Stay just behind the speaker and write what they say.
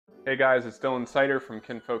Hey guys, it's Dylan Sider from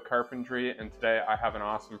Kinfolk Carpentry, and today I have an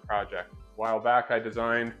awesome project. A while back I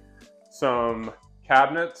designed some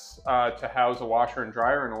cabinets to house a washer and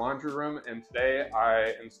dryer in a laundry room, and today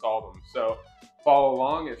I installed them. So follow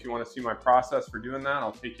along if you want to see my process for doing that.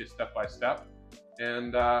 I'll take you step by step,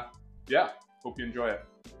 and yeah, hope you enjoy it.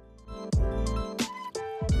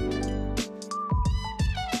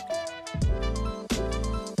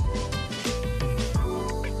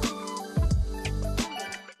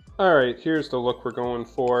 All right, here's the look we're going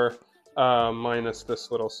for, minus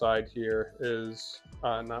this little side here is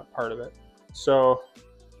not part of it. So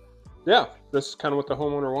yeah, this is kind of what the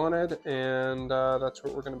homeowner wanted, and that's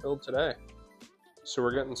what we're going to build today. So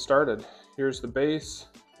we're getting started. Here's the base,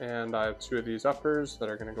 and I have two of these uppers that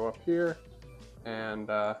are going to go up here, and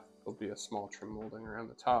there'll be a small trim molding around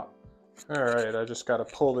the top. All right, I just got to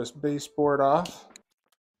pull this baseboard off.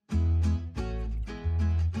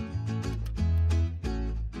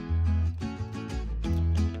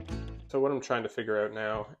 So what I'm trying to figure out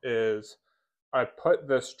now is I put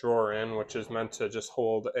this drawer in, which is meant to just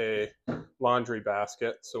hold a laundry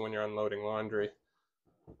basket. So when you're unloading laundry,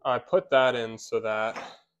 I put that in so that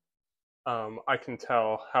I can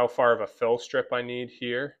tell how far of a fill strip I need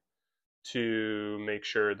here to make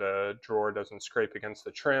sure the drawer doesn't scrape against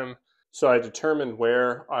the trim. So I determined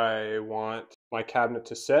where I want my cabinet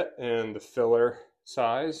to sit and the filler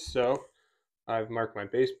size. So I've marked my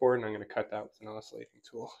baseboard, and I'm going to cut that with an oscillating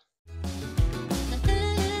tool.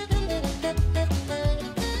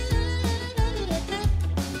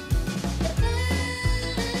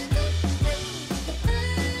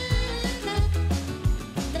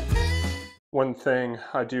 One thing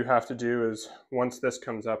I do have to do is once this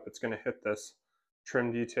comes up, it's going to hit this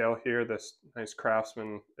trim detail here. This nice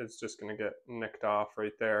Craftsman is just going to get nicked off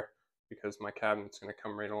right there because my cabinet's going to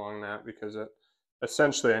come right along that, because it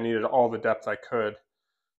essentially I needed all the depth I could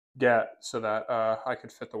get so that I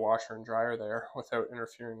could fit the washer and dryer there without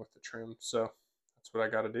interfering with the trim. So that's what I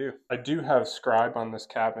got to do. I do have scribe on this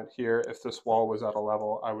cabinet here. If this wall was at a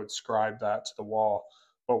level, I would scribe that to the wall.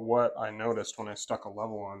 But what I noticed when I stuck a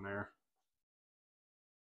level on there,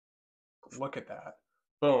 look at that,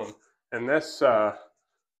 boom. And this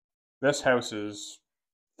this house is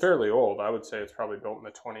fairly old. I would say it's probably built in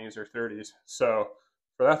the 20s or 30s. So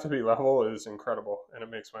for that to be level is incredible, and it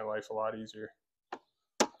makes my life a lot easier.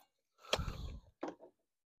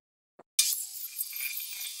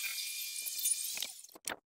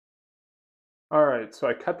 All right, so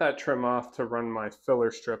I cut that trim off to run my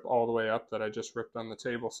filler strip all the way up that I just ripped on the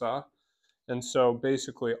table saw. And so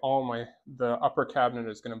basically the upper cabinet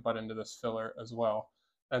is going to butt into this filler as well.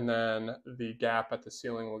 And then the gap at the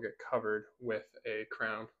ceiling will get covered with a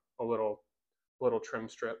crown, a little trim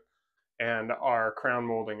strip. And our crown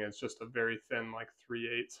molding is just a very thin, like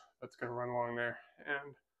 3/8 that's going to run along there.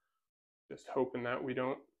 And just hoping that we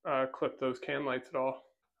don't clip those can lights at all.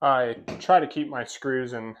 I try to keep my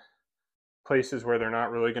screws in places where they're not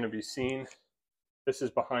really going to be seen. This is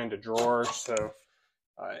behind a drawer, so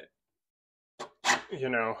you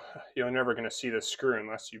know, you're never going to see the screw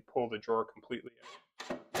unless you pull the drawer completely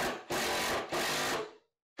out.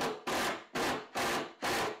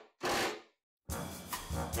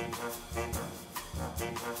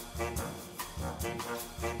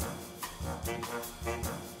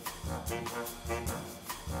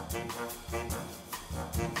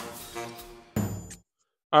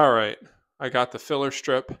 All right, I got the filler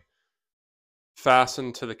strip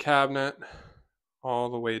fastened to the cabinet all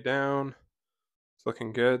the way down. It's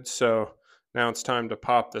looking good. So now it's time to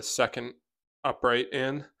pop the second upright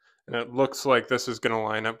in, and it looks like this is going to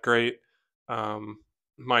line up great.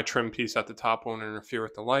 My trim piece at the top won't interfere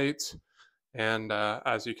with the lights, and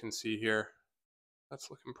as you can see here,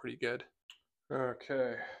 that's looking pretty good.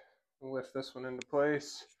 Okay, we'll lift this one into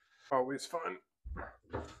place. Always fun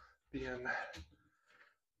being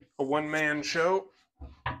a one-man show.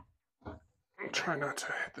 Try not to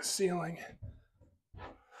hit the ceiling.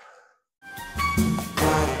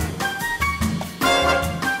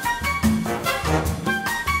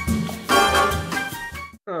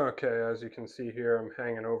 Okay, as you can see here, I'm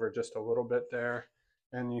hanging over just a little bit there,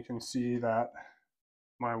 and you can see that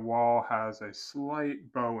my wall has a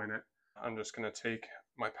slight bow in it. I'm just going to take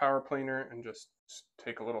my power planer and just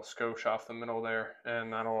take a little skosh off the middle there,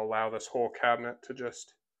 and that'll allow this whole cabinet to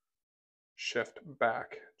just shift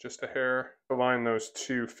back just a hair to line those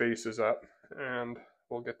two faces up, and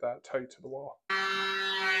we'll get that tight to the wall.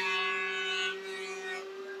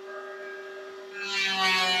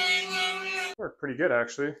 Worked pretty good,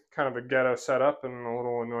 actually. Kind of a ghetto setup and a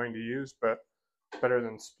little annoying to use, but better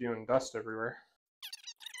than spewing dust everywhere.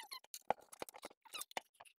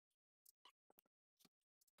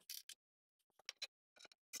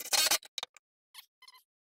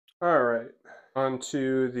 All right, on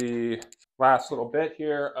to the last little bit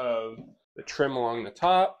here of the trim along the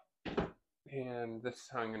top. And this is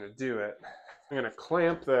how I'm going to do it. I'm going to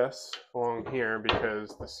clamp this along here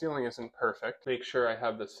because the ceiling isn't perfect. Make sure I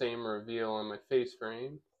have the same reveal on my face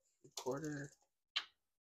frame. Recorder.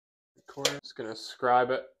 Just going to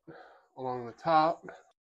scribe it along the top.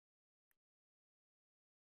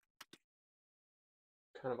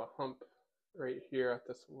 Kind of a hump right here at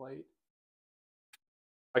this light.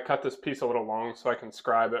 I cut this piece a little long so I can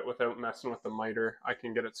scribe it without messing with the miter. I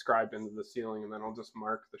can get it scribed into the ceiling and then I'll just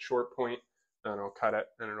mark the short point and I'll cut it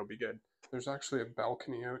and it'll be good. There's actually a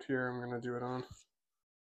balcony out here I'm going to do it on.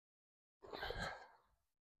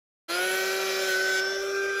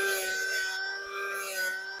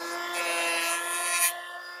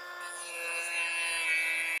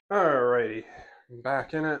 Alrighty,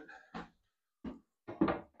 back in it.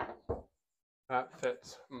 That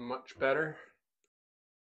fits much better.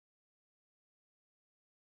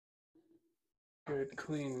 Good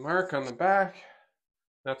clean mark on the back.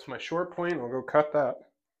 That's my short point. I'll go cut that.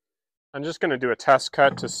 I'm just going to do a test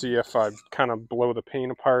cut to see if I kind of blow the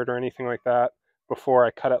paint apart or anything like that before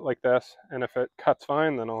I cut it like this. And if it cuts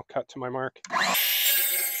fine, then I'll cut to my mark.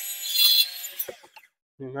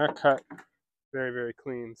 And that cut very, very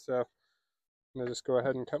clean. So I'm going to just go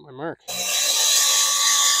ahead and cut my mark.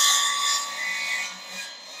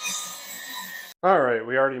 All right,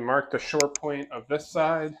 we already marked the short point of this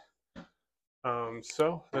side.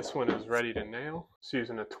 So this one is ready to nail. Just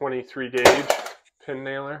using a 23 gauge pin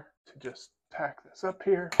nailer to just tack this up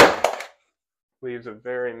here. Leaves a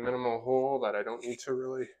very minimal hole that I don't need to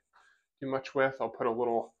really do much with. I'll put a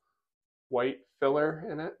little white filler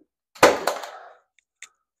in it.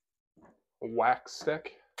 A wax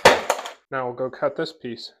stick. Now we'll go cut this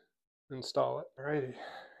piece, install it. Alrighty, I'm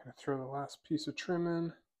gonna throw the last piece of trim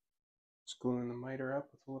in. Just gluing the miter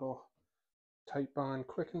up with a little Titebond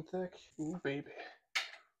Quick and Thick. Ooh, baby.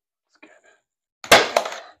 Let's get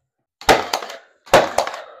it.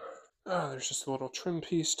 Oh, there's just a little trim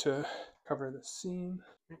piece to cover the seam.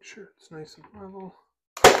 Make sure it's nice and level.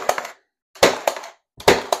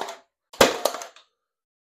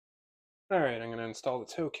 Alright, I'm going to install the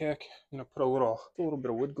toe kick. I'm going to put a little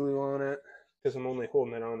bit of wood glue on it because I'm only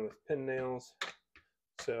holding it on with pin nails.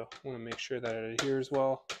 So I want to make sure that it adheres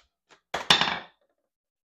well.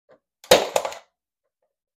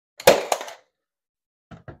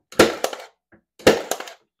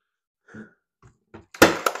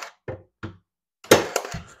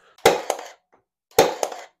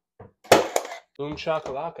 Boom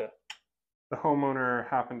shakalaka. The homeowner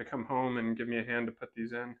happened to come home and give me a hand to put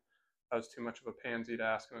these in. I was too much of a pansy to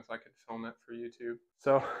ask him if I could film it for YouTube.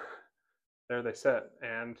 So there they sit,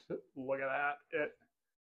 and look at that, it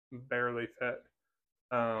barely fit.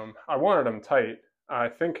 I wanted them tight. I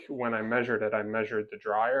think when I measured it, I measured the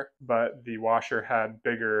dryer, but the washer had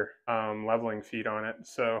bigger leveling feet on it.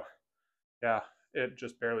 So yeah, it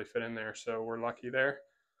just barely fit in there. So we're lucky there.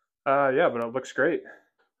 Yeah, but it looks great.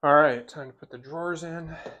 All right, time to put the drawers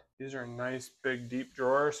in. These are nice, big, deep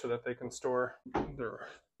drawers so that they can store their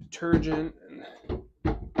detergent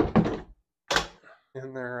and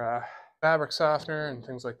their fabric softener and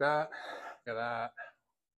things like that. Look at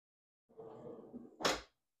that.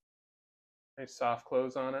 Nice soft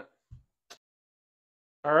close on it.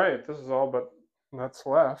 All right, this is all but that's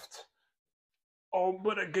left. All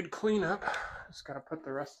but a good cleanup. Just gotta put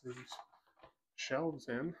the rest of these shelves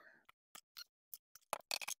in.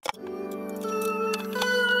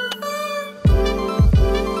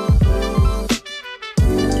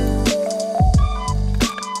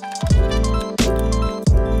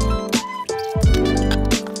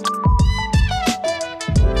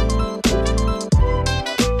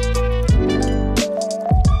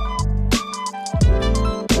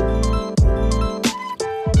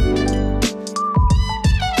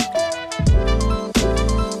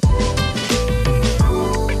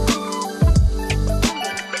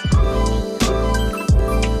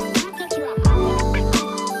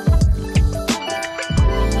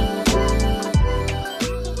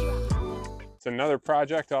 It's another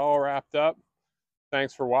project all wrapped up.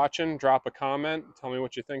 Thanks for watching. Drop a comment. Tell me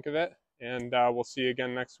what you think of it. And we'll see you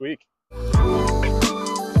again next week.